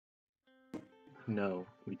No,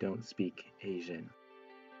 we don't speak Asian.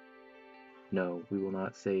 No, we will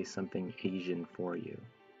not say something Asian for you.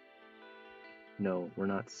 No, we're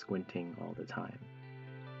not squinting all the time.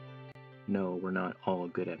 No, we're not all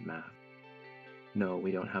good at math. No,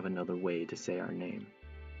 we don't have another way to say our name.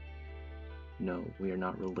 No, we are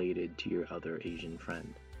not related to your other Asian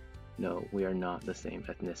friend. No, we are not the same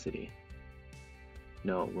ethnicity.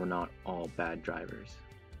 No, we're not all bad drivers.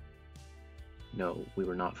 No, we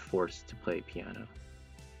were not forced to play piano.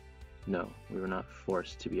 No, we were not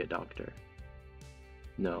forced to be a doctor.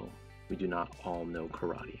 No, we do not all know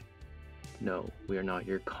karate. No, we are not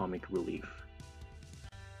your comic relief.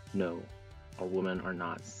 No, our women are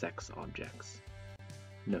not sex objects.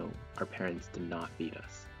 No, our parents did not beat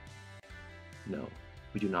us. No,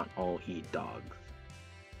 we do not all eat dogs.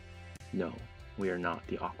 No, we are not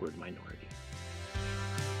the awkward minority.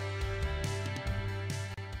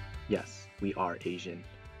 Yes, we are Asian,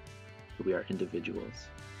 but we are individuals.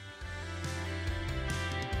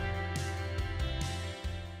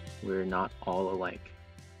 We're not all alike,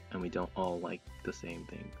 and we don't all like the same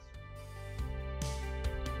things.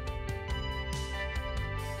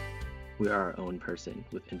 We are our own person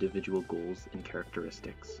with individual goals and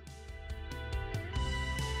characteristics.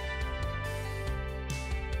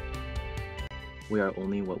 We are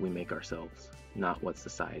only what we make ourselves, not what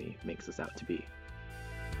society makes us out to be.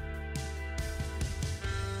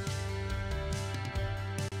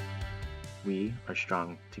 We are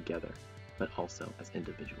strong together, but also as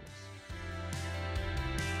individuals.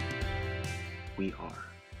 We are.